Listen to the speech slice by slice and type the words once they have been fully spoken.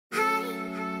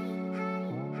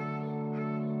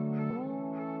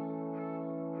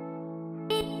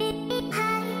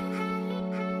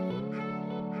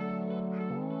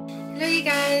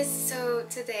guys, so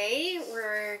today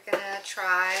we're gonna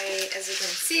try, as you can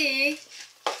see,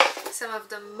 some of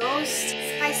the most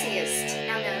spiciest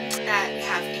ramyeon that we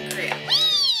have in Korea.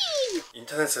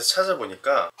 인터넷에서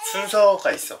찾아보니까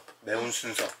순서가 있어. 매운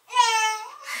순서.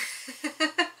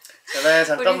 자나야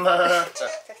잠깐만. 자.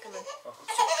 잠깐만.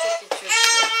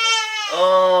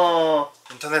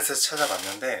 인터넷에서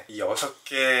찾아봤는데 이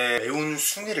 6개 매운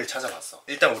순위를 찾아봤어.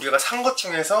 일단 우리가 산 것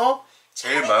중에서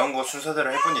제일 매운 거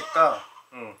순서대로 해보니까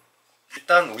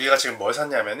일단 우리가 지금 뭘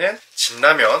샀냐면은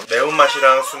진라면,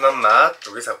 매운맛이랑 순한맛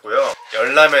여기 샀고요.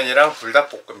 열라면이랑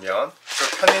불닭볶음면.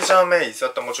 그 편의점에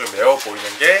있었던 것 중에 매워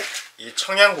보이는 게 이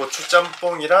청양고추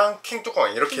짬뽕이랑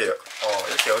킹뚜껑 이렇게 이렇게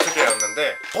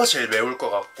 6개였는데 뭐가 제일 매울 것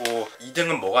같고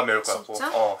 2등은 뭐가 매울 것 같고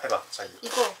해봐. 자,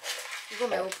 이거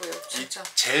매워 보여 진짜.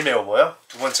 제일 매워 보여?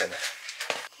 두 번째는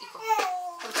이거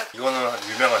이거는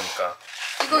유명하니까.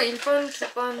 이거 1번,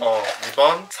 2번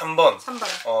 2번, 3번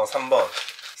 3번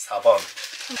 4번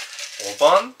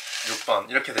 5번 6번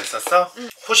이렇게 됐었어?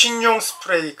 호신용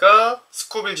스프레이가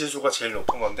스코빌 지수가 제일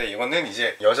높은 건데 이거는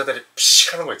이제 여자들이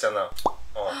피식 하는 거 있잖아.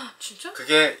 진짜?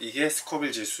 이게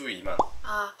스코빌 지수 2만.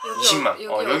 여기 20만.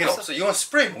 여기 여기는 없어. 이건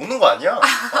스프레이 먹는 거 아니야.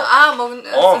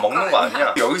 먹는 거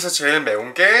아니야. 여기서 제일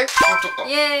매운 게 킹뚜껑.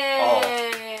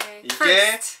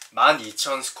 이게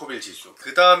 12,000 스코빌 지수.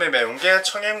 그 다음에 매운 게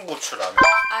청양고추 라면.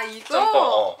 이거? 짬뽕.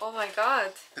 오 마이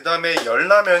갓. 그 다음에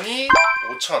열라면이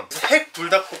 5,000. 핵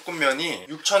불닭볶음면이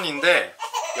 6,000인데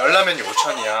열라면이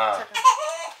 5,000이야.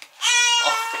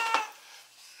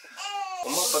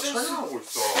 엄마 아빠 촬영하고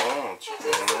있어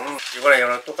지금. 이거랑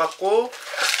이거랑 똑같고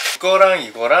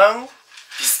이거랑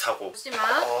비슷하고.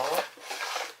 잠시만.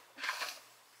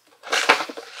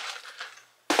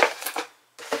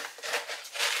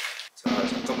 자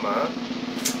잠깐만.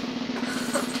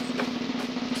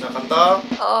 자 간다.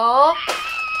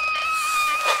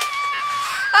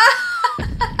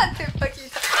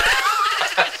 대박이다.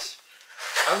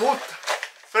 뭐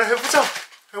그래 해보자.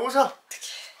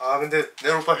 근데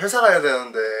내일 오빠 회사 가야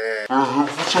되는데.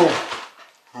 해보자.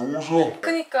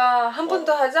 그니까 한 번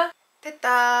더 하자.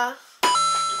 됐다.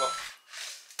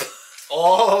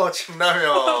 이거.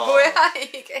 진라면. 뭐야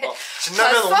이게?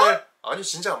 진라면 봤어? 오늘 아니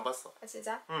진짜 안 봤어.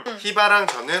 진짜? 희바랑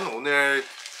저는 오늘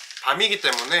밤이기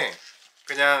때문에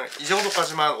그냥 이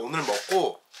정도까지만 오늘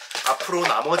먹고 앞으로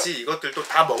나머지 이것들도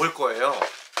다 먹을 거예요.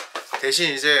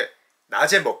 대신 이제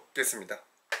낮에 먹겠습니다.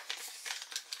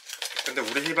 근데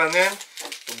우리 희바는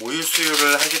모유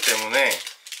수유를 하기 때문에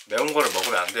매운 거를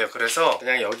먹으면 안 돼요. 그래서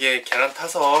그냥 여기에 계란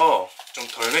타서 좀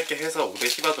덜 맵게 해서 우리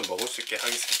희바도 먹을 수 있게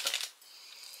하겠습니다.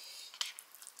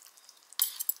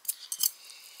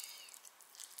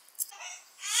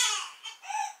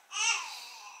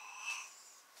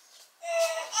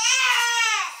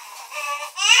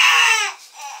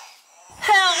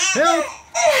 Help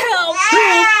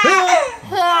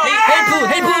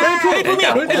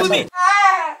me!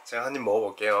 제가 한 입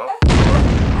먹어볼게요.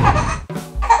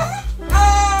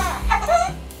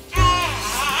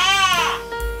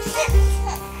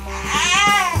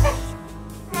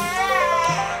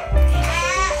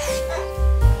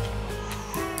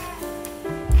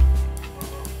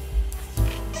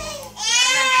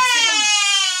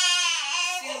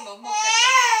 지금 못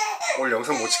먹겠다. 오늘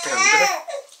영상 못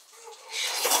찍겠는데?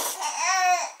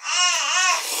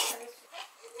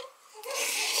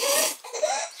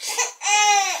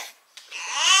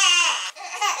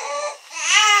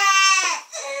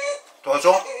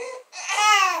 도와줘?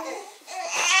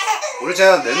 우리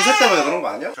제나 냄새 때문에 그런 거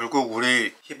아니야? 결국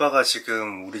우리 희바가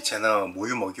지금 우리 제나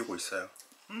모유 먹이고 있어요.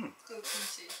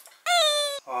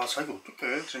 자기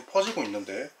어떡해? 지금 퍼지고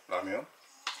있는데 라면.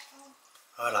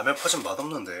 라면 퍼지면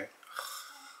맛없는데.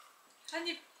 한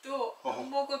입도 못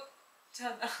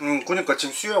먹었잖아. 그러니까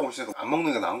지금 수유하고 있으니까 안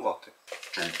먹는 게 나은 것 같아.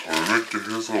 좀 덜 맵게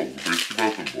해서 우리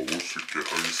희바도 먹을 수 있게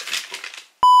하겠습니다.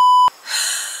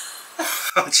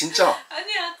 진짜?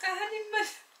 아니 아까 한 입만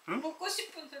먹고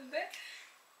싶었는데.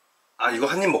 이거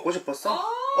한 입 먹고 싶었어?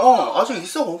 아직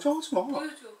있어. 걱정하지 마.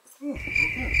 보여줘.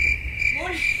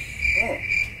 뭘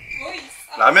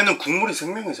있어? 라면은 국물이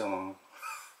생명이잖아. 뭐?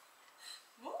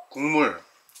 국물.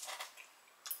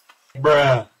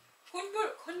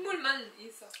 콧물만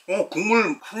있어.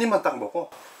 국물 한 입만 딱 먹어.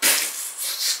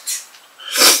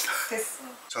 됐어.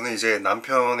 저는 이제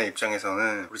남편의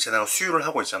입장에서는 우리 제나가 수유를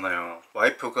하고 있잖아요.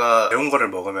 와이프가 매운 거를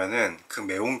먹으면은 그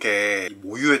매운 게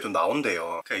모유에도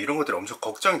나온대요. 그러니까 이런 것들이 엄청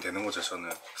걱정이 되는 거죠, 저는.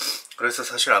 그래서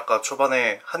사실 아까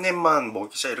초반에 한 입만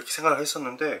먹이자 이렇게 생각을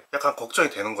했었는데 약간 걱정이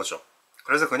되는 거죠.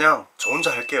 그래서 그냥 저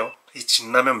혼자 할게요. 이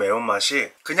진라면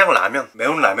매운맛이 그냥 라면,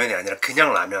 매운 라면이 아니라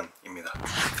그냥 라면입니다.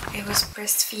 I was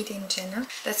breastfeeding Jenna.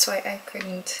 That's why I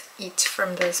couldn't eat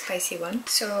from the spicy one.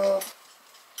 So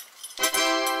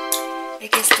I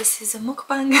guess this is a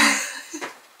mukbang.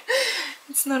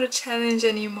 It's not a challenge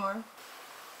anymore.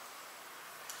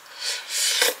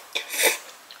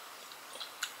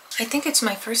 I think it's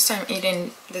my first time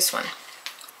eating this one.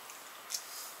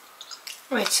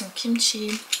 Wait, some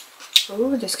kimchi.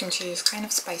 Oh, this kimchi is kind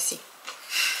of spicy.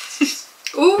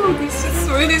 Oh, this is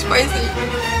really spicy.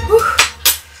 Whew.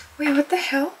 Wait, what the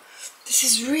hell? This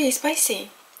is really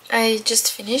spicy. I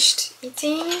just finished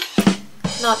eating.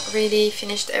 Not really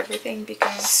finished everything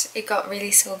because it got really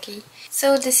soggy.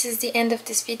 So this is the end of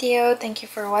this video. Thank you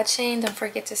for watching. Don't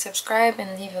forget to subscribe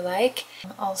and leave a like.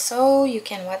 Also, you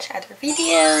can watch other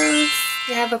videos.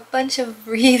 We have a bunch of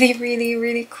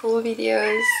really cool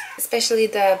videos, especially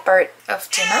the bird of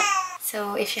tuna.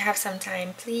 So if you have some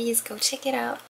time, please go check it out.